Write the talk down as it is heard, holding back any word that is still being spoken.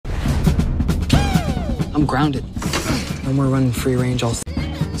I'm grounded. No more running free range all.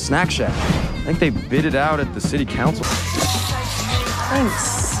 Snack Shack. I think they bid it out at the city council.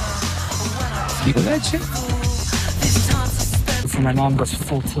 Thanks. You know that shit? Before my mom goes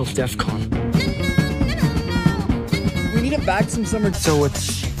full tilt DEF CON. We need to bag some summer. So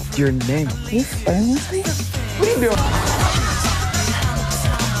what's your name? Are you flirting with me? What are you doing?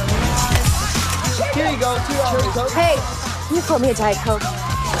 Here you go, $2 Coke. Hey, can you pour me a Diet Coke?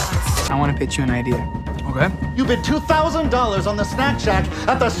 I want to pitch you an idea. Okay? You bid $2,000 on the Snack Shack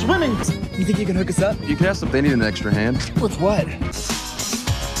at the swimming. You think you can hook us up? You can ask if they need an extra hand. With what?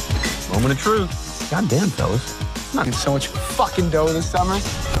 Moment of truth. Goddamn, fellas. I'm getting so much fucking dough this summer.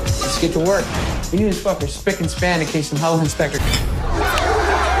 Let's get to work. We need this fucker spick and span in case some hell inspector.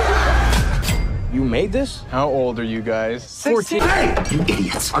 You made this? How old are you guys? 14. Hey, you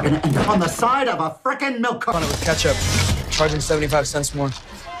idiots are gonna end up on the side of a frickin' milk carton. With ketchup. Charging 75 cents more.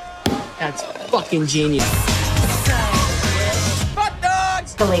 That's fucking genius. Hot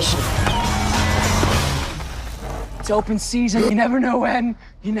dogs! Relation. It's open season. You never know when.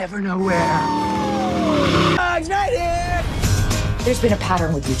 You never know where. Dogs right here! There's been a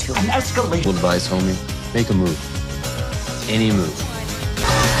pattern with you two. An escalation. Advice, homie. Make a move. Any move.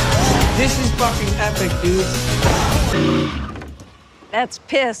 This is fucking epic, dude. That's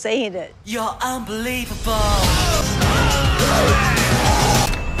piss, ain't it? You're unbelievable.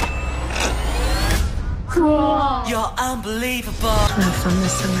 Cool. You're unbelievable. Have fun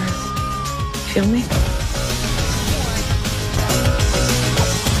this summer. Feel me?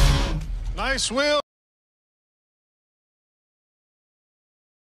 Nice, Will.